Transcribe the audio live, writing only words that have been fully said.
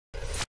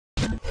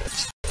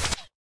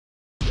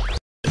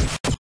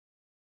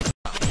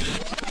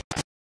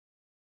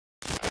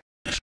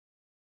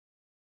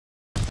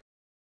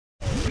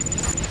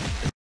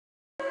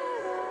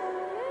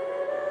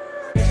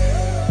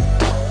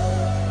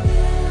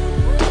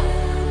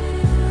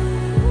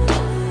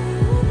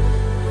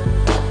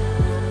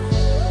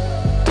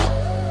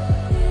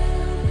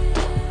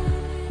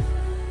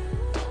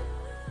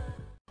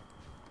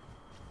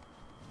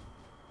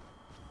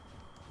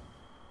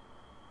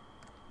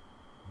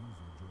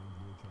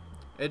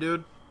Hey,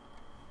 dude.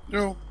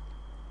 Yo,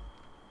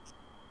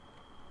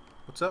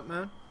 What's up,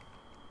 man?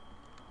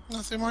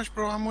 nothing much,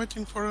 bro. I'm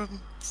waiting for a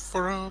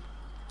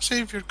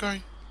savior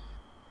guy.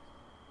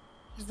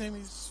 His name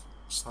is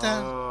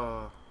Stan.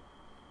 Oh,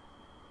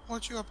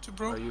 What you up to,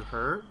 bro? are you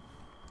hurt?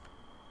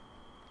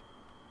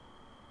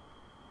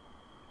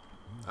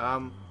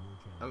 Um,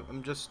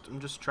 I'm just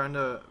trying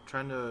to,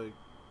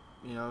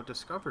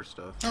 discover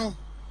stuff. Oh,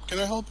 can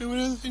I help you with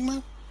anything,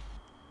 man?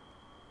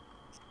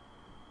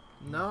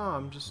 No,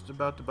 I'm just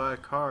about to buy a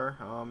car.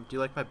 Do you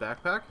like my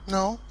backpack?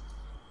 No.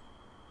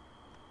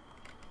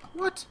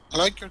 What? I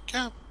like your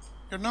cap.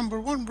 You're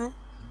 #1, bro.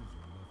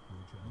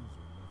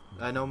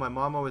 I know my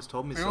mom always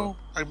told me so. Yo,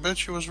 I bet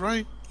she was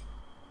right.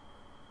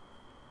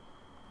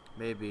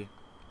 Maybe.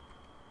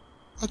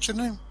 What's your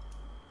name?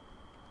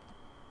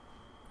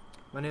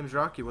 My name's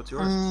Rocky. What's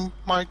yours?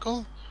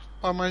 Michael.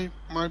 My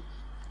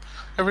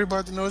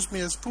everybody knows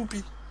me as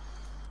Poopy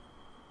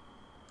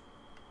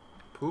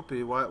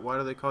Poopy? Why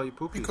do they call you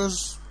Poopy?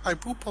 because I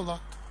poop a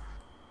lot.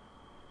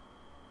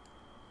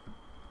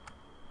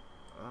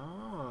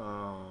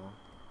 Oh.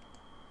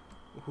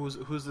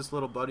 Who's this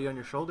little buddy on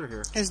your shoulder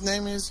here? His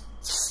name is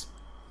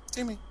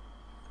Timmy.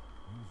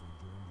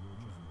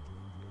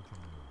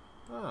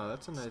 Oh,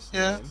 that's a nice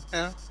Yeah, name.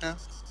 yeah.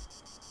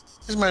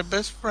 He's my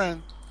best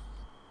friend.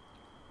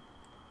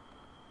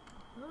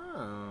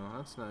 Oh,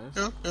 that's nice.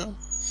 Yeah.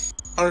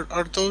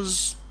 Are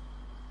those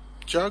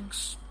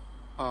jugs,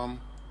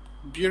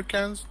 beer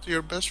cans to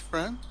your best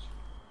friend?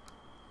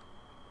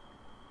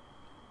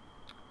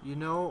 You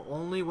know,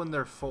 only when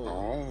they're full.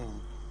 Oh.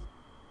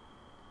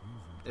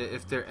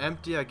 If they're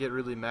empty, I get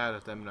really mad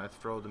at them and I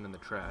throw them in the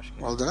trash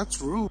can. Well, that's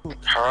rude.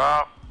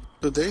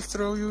 Do they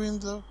throw you in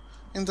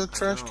the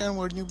trash can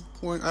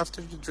when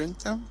after you drink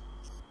them?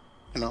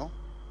 You know,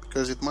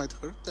 because it might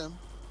hurt them.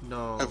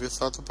 No. Have you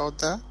thought about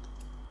that?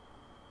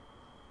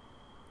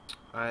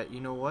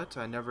 You know what?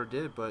 I never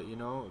did, but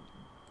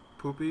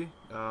Poopy,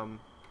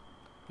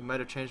 you might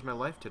have changed my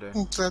life today.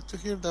 I'm glad to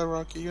hear that,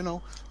 Rocky. You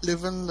know,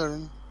 live and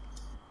learn.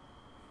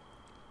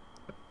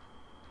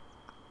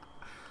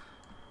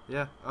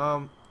 Yeah.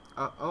 I'll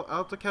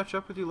have to catch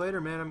up with you later,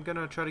 man. I'm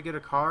gonna try to get a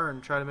car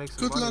and try to make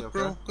some Good money. luck, Okay?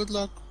 bro. Good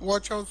luck.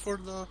 Watch out for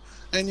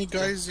any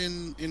guys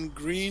in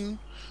green,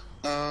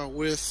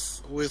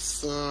 with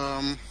what's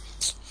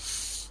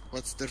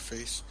their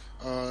face?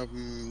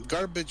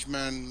 Garbage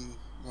man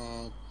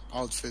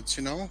outfits.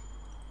 You know,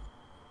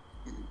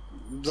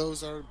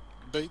 those are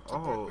bait.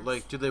 Oh,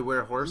 like, do they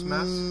wear horse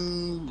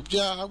masks?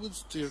 Yeah, I would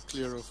steer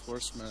clear of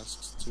horse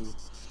masks too.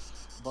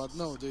 But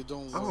no, they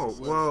don't.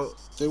 Well,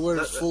 they wear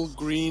full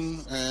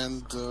green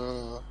and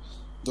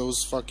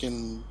those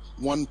fucking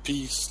one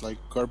piece like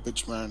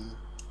garbage man.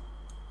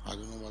 I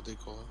don't know what they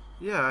call it.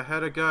 yeah, I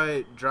had a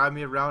guy drive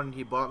me around and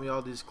he bought me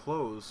all these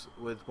clothes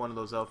with one of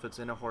those outfits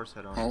and a horse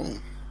head on. Oh,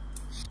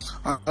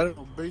 I don't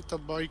know. Beta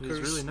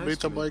bikers. really nice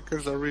Beta to me.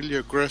 bikers are really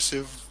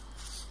aggressive.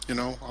 You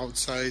know,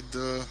 outside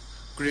the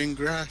green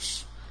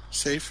grass,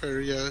 safe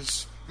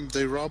areas.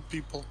 They rob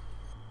people.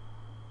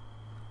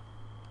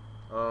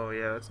 Oh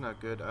yeah, that's not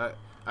good.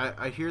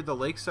 I hear the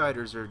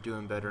Lakesiders are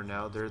doing better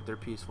now. They're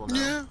peaceful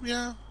now.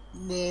 Yeah.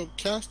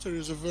 Caster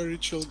is a very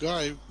chill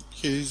guy.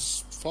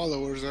 His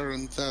followers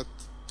aren't that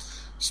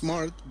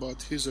smart,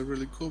 but he's a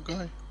really cool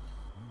guy.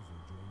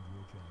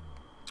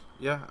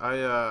 Yeah,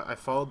 I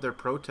followed their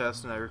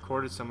protest and I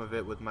recorded some of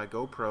it with my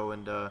GoPro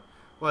and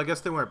well, I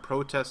guess they weren't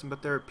protesting,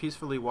 but they were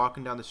peacefully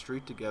walking down the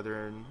street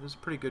together and it was a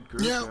pretty good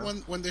group. Yeah,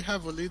 when they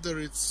have a leader,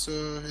 it's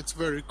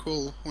very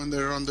cool. When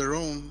they're on their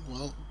own,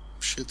 well,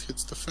 shit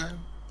hits the fan.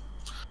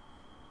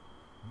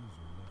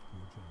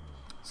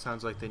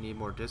 Sounds like they need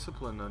more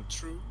discipline then.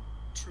 True.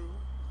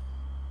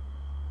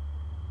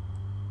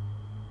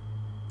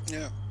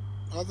 Yeah.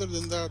 Other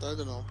than that, I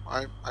don't know.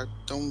 I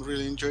don't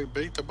really enjoy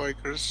beta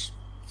bikers.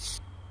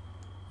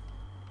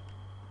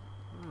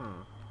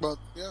 But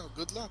yeah,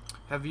 good luck.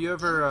 Have you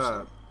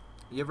ever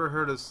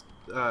heard of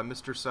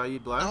Mr.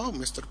 Saeed Black? Oh,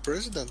 Mr.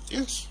 President,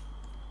 yes.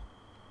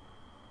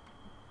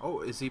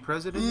 Oh, is he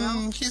president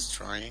now? He's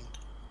trying.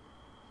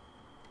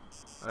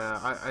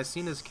 I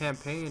seen his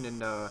campaign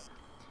and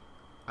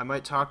I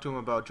might talk to him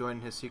about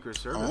joining his Secret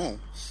Service. Oh,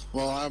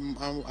 well,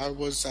 I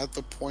was at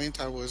the point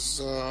I was,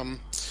 the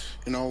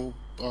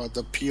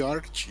PR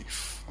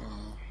chief.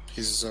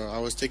 I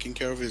was taking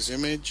care of his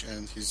image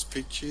and his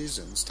pitches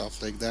and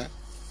stuff like that.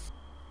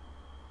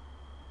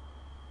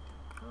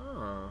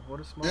 Oh, what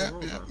a small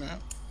world. Yeah.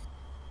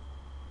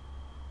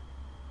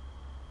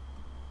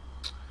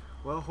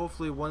 Well,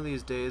 hopefully one of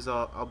these days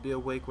I'll be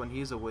awake when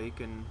he's awake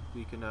and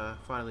we can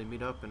finally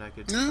meet up and I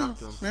could talk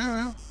to him.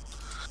 Yeah.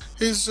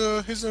 He's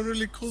a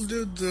really cool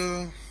dude.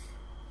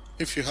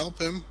 If you help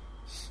him,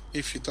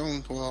 if you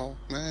don't, well,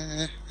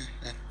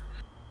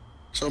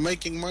 So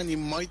making money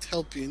might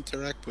help you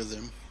interact with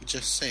him.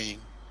 Just saying.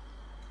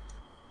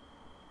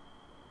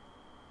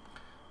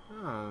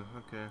 Oh,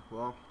 okay.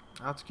 Well,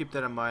 I'll have to keep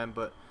that in mind,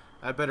 but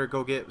I better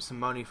go get some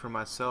money for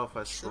myself,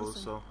 I suppose.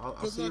 Thing. So I'll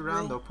Good see you luck,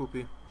 around, bro. though,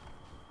 Poopy.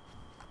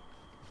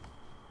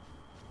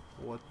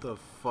 What the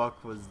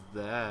fuck was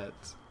that?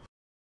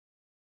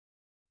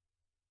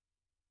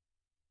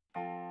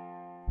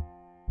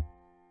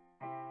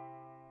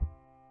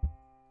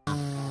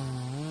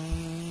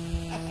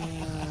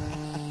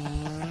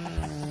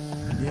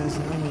 Yes,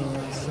 I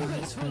will.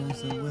 Such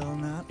friends that will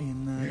not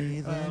end that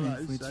even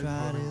if we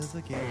try to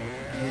forget it.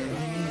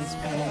 It's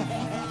pain.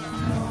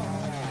 No.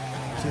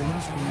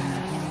 Children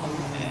scream.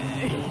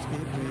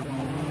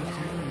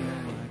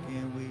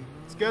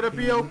 It's gonna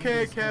be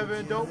okay,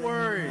 Kevin. Don't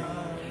worry.